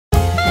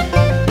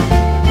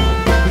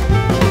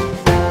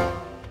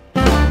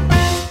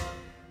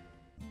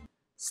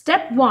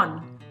Step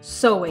 1.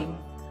 Sowing.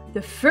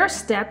 The first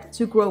step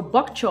to grow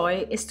bok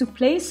choy is to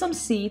place some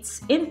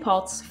seeds in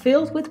pots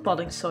filled with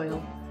potting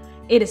soil.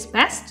 It is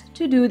best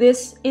to do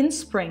this in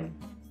spring.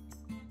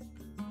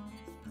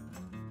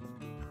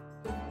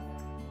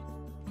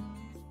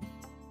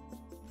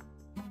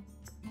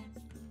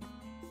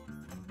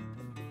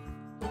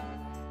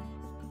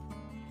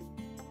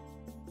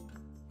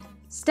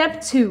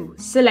 Step 2.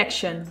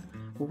 Selection.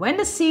 When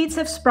the seeds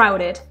have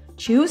sprouted,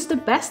 choose the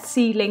best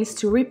seedlings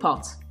to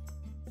repot.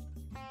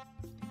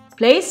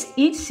 Place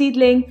each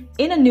seedling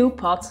in a new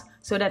pot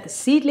so that the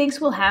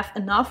seedlings will have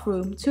enough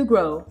room to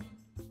grow.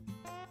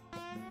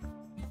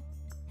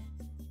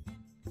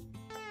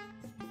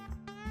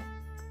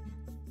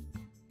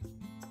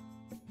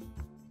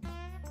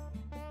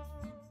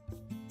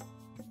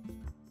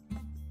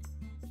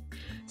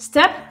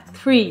 Step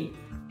 3.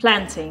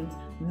 Planting.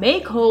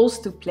 Make holes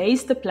to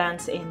place the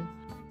plants in.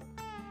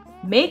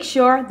 Make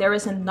sure there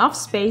is enough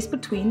space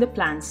between the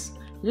plants,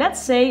 let's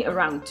say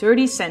around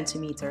 30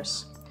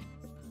 centimeters.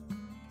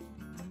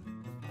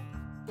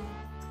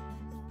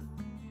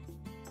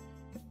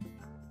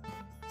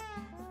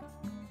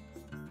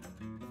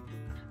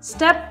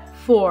 Step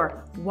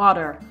 4.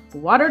 Water.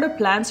 Water the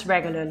plants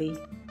regularly.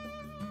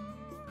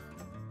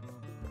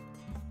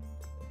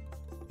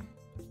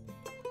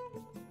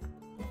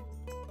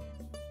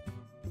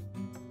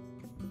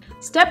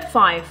 Step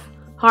 5.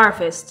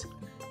 Harvest.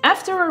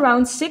 After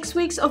around 6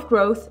 weeks of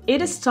growth,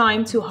 it is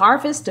time to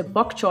harvest the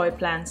bok choy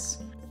plants.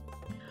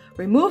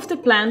 Remove the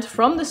plant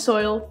from the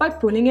soil by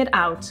pulling it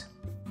out.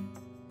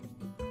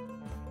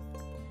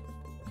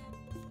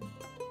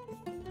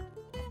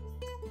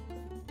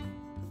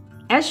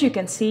 As you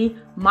can see,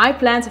 my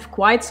plants have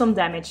quite some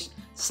damage.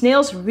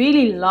 Snails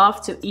really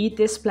love to eat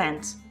this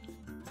plant.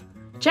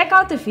 Check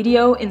out the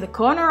video in the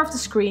corner of the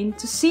screen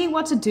to see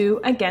what to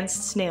do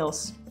against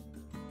snails.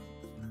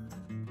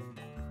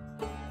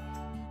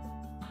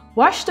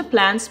 Wash the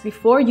plants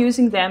before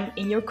using them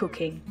in your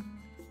cooking.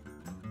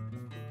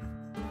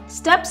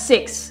 Step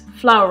 6.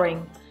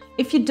 Flowering.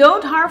 If you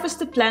don't harvest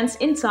the plants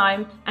in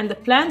time and the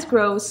plant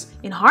grows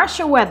in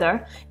harsher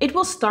weather, it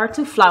will start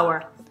to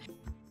flower.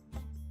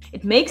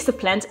 It makes the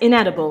plant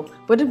inedible,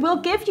 but it will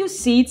give you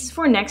seeds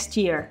for next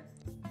year.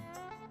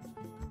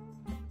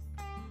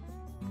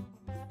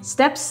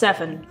 Step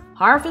 7.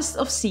 Harvest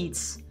of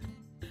seeds.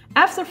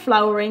 After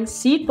flowering,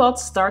 seed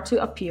pods start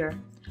to appear.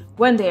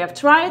 When they have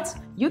dried,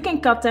 you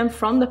can cut them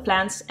from the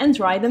plants and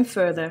dry them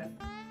further.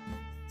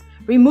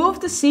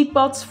 Remove the seed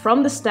pods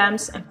from the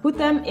stems and put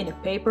them in a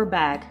paper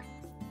bag.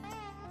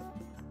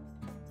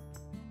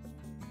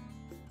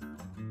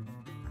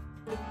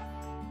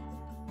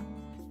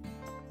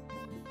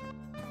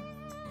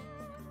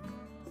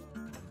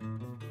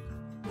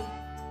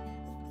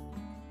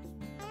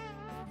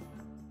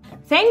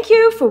 Thank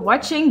you for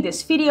watching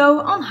this video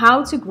on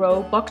how to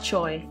grow bok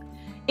choy.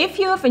 If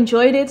you have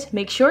enjoyed it,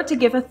 make sure to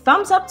give a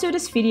thumbs up to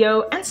this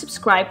video and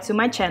subscribe to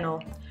my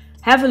channel.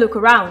 Have a look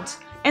around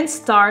and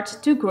start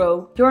to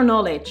grow your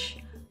knowledge.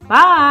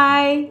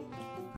 Bye!